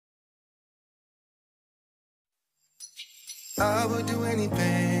I would do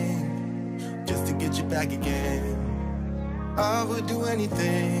anything just to get you back again. I would do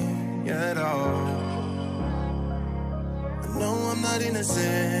anything at all. I know I'm not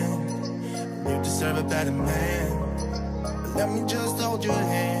innocent. You deserve a better man. But let me just hold your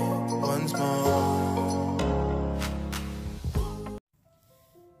hand once more.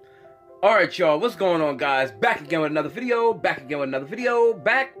 Alright y'all, what's going on guys? Back again with another video, back again with another video,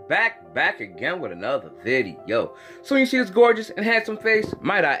 back again with another video. So when you see this gorgeous and handsome face,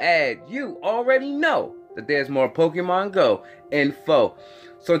 might I add, you already know that there's more Pokemon Go info.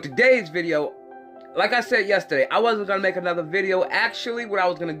 So in today's video, like I said yesterday, I wasn't going to make another video. Actually, what I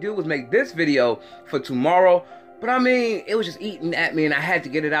was going to do was make this video for tomorrow. But I mean, it was just eating at me and I had to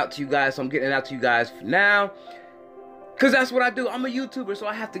get it out to you guys, so I'm getting it out to you guys for now. Because that's what I do. I'm a YouTuber, so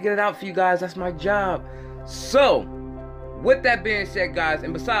I have to get it out for you guys. That's my job. So, with that being said, guys,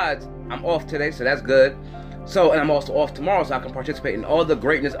 and besides, I'm off today, so that's good. So, and I'm also off tomorrow, so I can participate in all the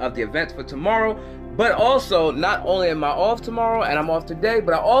greatness of the events for tomorrow. But also, not only am I off tomorrow, and I'm off today,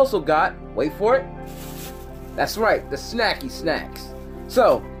 but I also got, wait for it, that's right, the snacky snacks.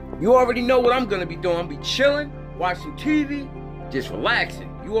 So, you already know what I'm going to be doing. I'll be chilling, watching TV, just relaxing.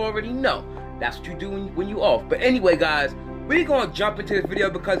 You already know. That's what you do when you off. But anyway, guys, we're going to jump into this video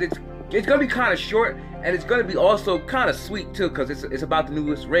because it's going to be kind of short. And it's going to be also kind of sweet, too. Because it's about the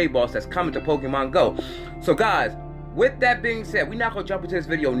newest raid boss that's coming to Pokemon Go. So, guys, with that being said, we're not going to jump into this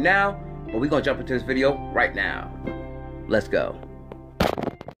video now. But we're going to jump into this video right now. Let's go.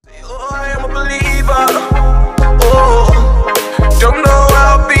 Oh, I am a believer. Oh, don't know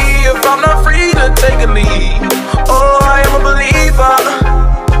how I'll be if I'm not free to take a lead. Oh, I am a believer.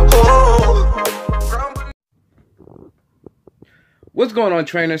 What's going on,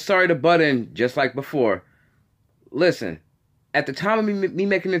 trainers? Sorry to butt in just like before. Listen, at the time of me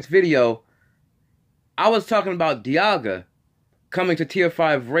making this video, I was talking about Dialga coming to Tier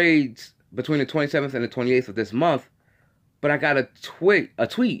 5 raids between the 27th and the 28th of this month, but I got a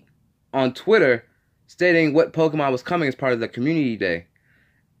tweet on Twitter stating what Pokemon was coming as part of the community day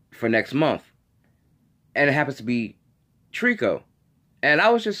for next month. And it happens to be Treeko. And I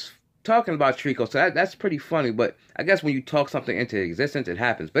was just talking about Treeko, so that's pretty funny, but I guess when you talk something into existence, it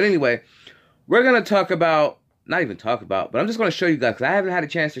happens. But anyway, we're going to talk about, not even talk about, but I'm just going to show you guys, because I haven't had a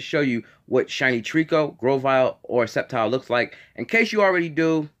chance to show you what shiny Treeko, Grovyle, or Sceptile looks like. In case you already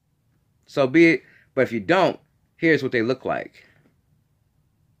do, so be it, but if you don't, here's what they look like.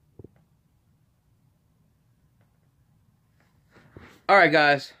 Alright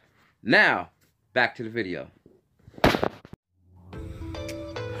guys, now, back to the video.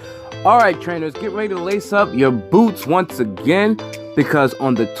 Alright trainers, get ready to lace up your boots once again, because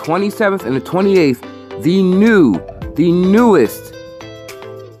on the 27th and the 28th, the newest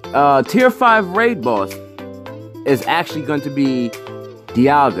Tier 5 raid boss is actually going to be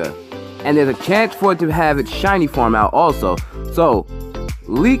Dialga. And there's a chance for it to have its shiny form out also. So,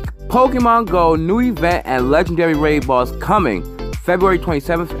 leak Pokemon Go new event and legendary raid boss coming February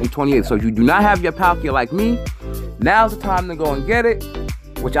 27th and 28th. So if you do not have your Palkia like me, now's the time to go and get it,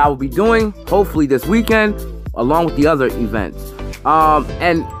 which I will be doing hopefully this weekend along with the other events.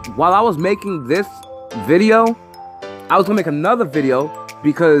 And while I was making this video, I was gonna make another video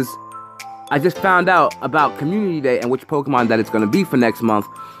because I just found out about Community Day and which Pokemon that it's gonna be for next month.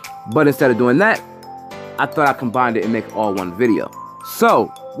 But instead of doing that, I thought I combined it and make all one video.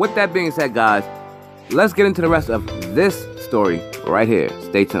 So with that being said, guys, let's get into the rest of this story right here.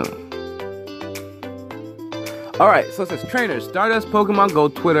 Stay tuned. Alright, so it says trainers, Stardust Pokemon Go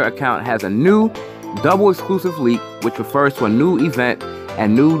Twitter account has a new double exclusive leak, which refers to a new event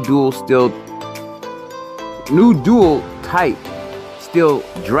and new dual type Steel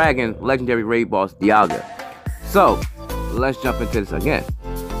Dragon legendary raid boss Dialga. So let's jump into this again.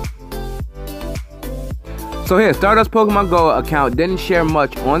 So here, Stardust Pokemon Go account didn't share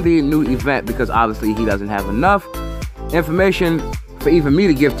much on the new event because obviously he doesn't have enough information for even me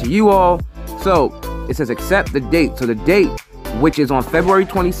to give to you all. So it says accept the date. So the date, which is on February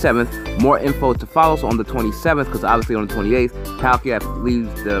 27th, more info to follow. So on the 27th, because obviously on the 28th, Palkia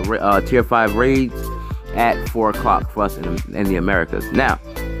leaves the Tier 5 raids at 4 o'clock for us in the Americas. Now,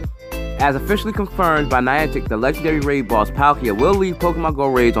 as officially confirmed by Niantic, the legendary raid boss Palkia will leave Pokemon Go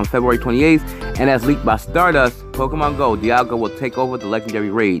raids on February 28th, and as leaked by Stardust Pokemon Go, Dialga will take over the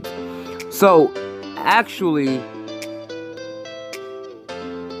legendary raids. So, actually,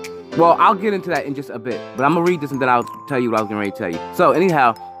 well, I'll get into that in just a bit, but I'm going to read this and then I'll tell you what I was getting ready to tell you. So,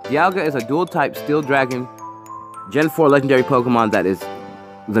 anyhow, Dialga is a dual-type Steel Dragon Gen 4 legendary Pokemon that is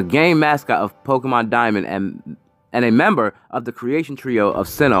the game mascot of Pokemon Diamond and and a member of the creation trio of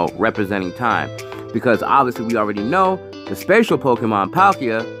Sinnoh representing time. Because obviously we already know the spatial Pokemon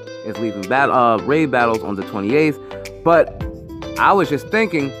Palkia is leaving raid battles on the 28th. But I was just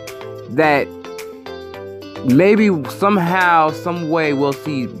thinking that maybe somehow, some way we'll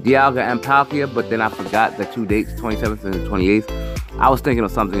see Dialga and Palkia, but then I forgot the 2 dates, 27th and the 28th. I was thinking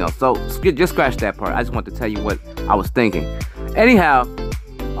of something else. So just scratch that part. I just want to tell you what I was thinking. Anyhow,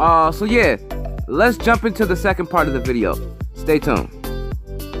 so yeah, let's jump into the second part of the video. Stay tuned.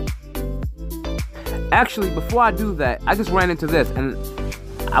 Actually, before I do that, I just ran into this, and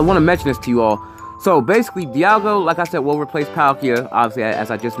I want to mention this to you all. So basically, Dialga, like I said, will replace Palkia, obviously,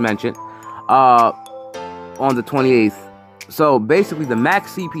 as I just mentioned, on the 28th. So basically, the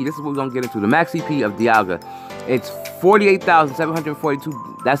max CP, this is what we're going to get into, the max CP of Dialga. It's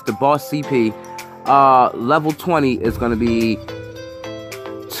 48,742, that's the boss CP. Level 20 is going to be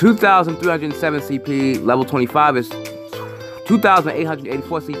 2,307 CP. Level 25 is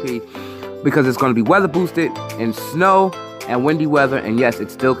 2,884 CP, because it's going to be weather boosted in snow and windy weather, and yes, it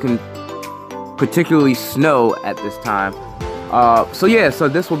still can particularly snow at this time. So yeah, so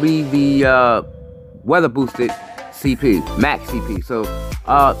this will be the weather boosted CP, max CP. So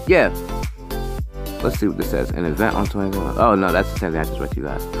yeah, let's see what this says. An event on 21. Oh no, that's the same thing I just read to you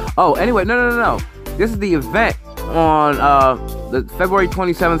guys. Oh, anyway, no. This is the event on the February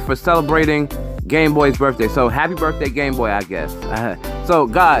 27th for celebrating Game Boy's birthday. So happy birthday, Game Boy, I guess. So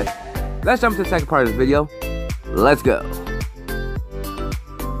guys, let's jump to the second part of the video. Let's go.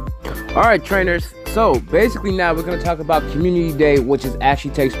 Alright, trainers. So basically now we're going to talk about Community Day, which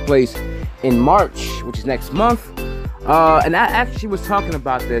actually takes place in March, which is next month. And I actually was talking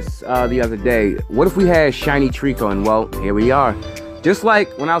about this the other day. What if we had Shiny Treeko? And well, here we are. Just like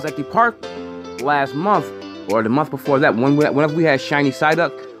when I was at the park last month, or the month before that, whenever we had Shiny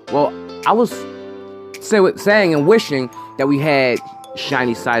Psyduck, well, I was saying and wishing that we had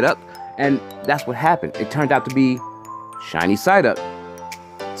Shiny Psyduck, and that's what happened. It turned out to be Shiny Psyduck.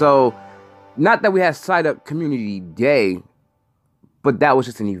 So, not that we had Psyduck Community Day, but that was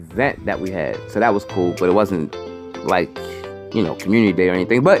just an event that we had. So that was cool, but it wasn't like, you know, Community Day or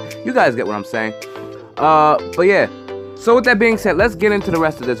anything. But you guys get what I'm saying. But yeah. So with that being said, let's get into the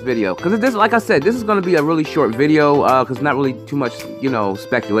rest of this video. Because this, like I said, this is going to be a really short video. Because not really too much, you know,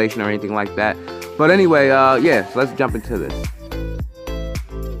 speculation or anything like that. But anyway, yeah, so let's jump into this.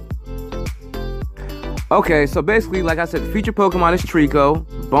 Okay, so basically, like I said, the featured Pokemon is Treeko.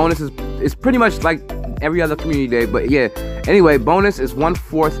 Bonus is pretty much like every other Community Day, but yeah. Anyway, bonus is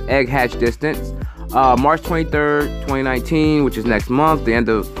 1/4 egg hatch distance. March 23rd, 2019, which is next month,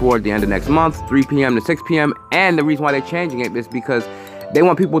 toward the end of next month, 3 p.m. to 6 p.m. And the reason why they're changing it is because they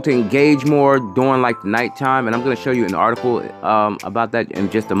want people to engage more during like the nighttime, and I'm going to show you an article about that in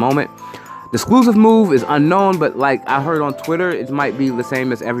just a moment. The exclusive move is unknown, but like I heard on Twitter, it might be the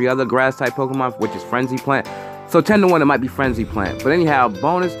same as every other grass-type Pokemon, which is Frenzy Plant. So 10 to 1, it might be Frenzy Plant. But anyhow,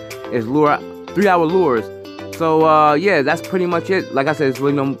 bonus is 3-hour lures. So yeah, that's pretty much it. Like I said, it's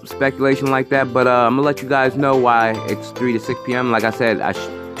really no speculation like that, but I'm gonna let you guys know why it's 3 to 6 p.m. Like I said, I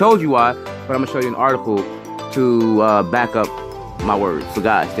told you why, but I'm gonna show you an article to back up my words. So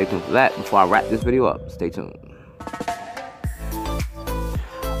guys, stay tuned for that before I wrap this video up. Stay tuned.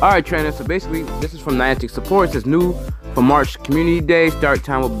 Alright, trainers, so basically this is from Niantic Support. It says new for March Community Day. Start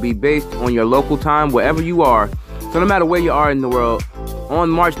time will be based on your local time wherever you are. So no matter where you are in the world, on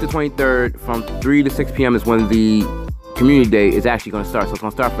March the 23rd from 3 to 6 p.m. is when the Community Day is actually going to start. So it's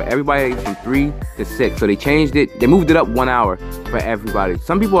going to start for everybody from 3 to 6. So they changed it. They moved it up 1 hour for everybody.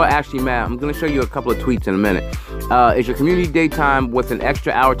 Some people are actually mad. I'm going to show you a couple of tweets in a minute. Is your Community Day time with an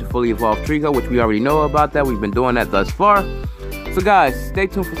extra hour to fully evolve Treeko, which we already know about that. We've been doing that thus far. So guys, stay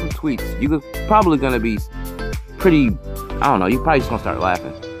tuned for some tweets. You're probably going to be pretty, I don't know, you're probably just going to start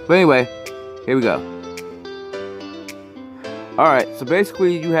laughing. But anyway, here we go. Alright, so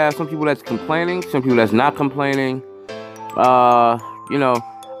basically you have some people that's complaining, some people that's not complaining. You know,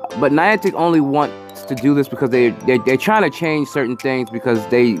 but Niantic only wants to do this because they're trying to change certain things because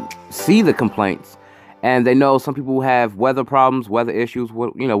they see the complaints. And they know some people who have weather problems, weather issues,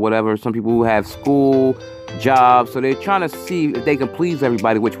 you know, whatever. Some people who have school, jobs. So they're trying to see if they can please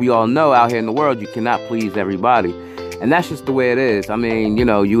everybody, which we all know out here in the world, you cannot please everybody. And that's just the way it is. I mean, you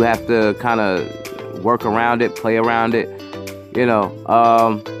know, you have to kind of work around it, play around it, you know.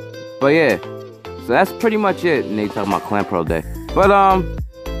 But yeah, so that's pretty much it. And they talking about Clan Pro Day. But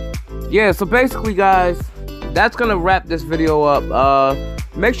yeah, so basically, guys, that's gonna wrap this video up.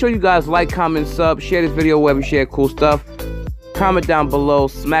 Make sure you guys like, comment, sub, share this video wherever you share cool stuff. Comment down below,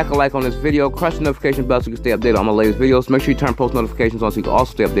 smack a like on this video, crush the notification bell so you can stay updated on my latest videos. Make sure you turn post notifications on so you can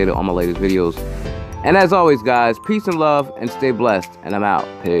also stay updated on my latest videos. And as always, guys, peace and love, and stay blessed. And I'm out.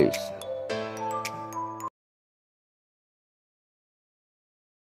 Peace.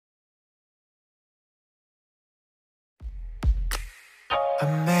 I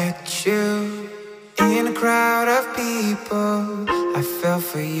met you in a crowd of people. I fell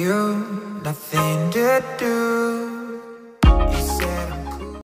for you, nothing to do.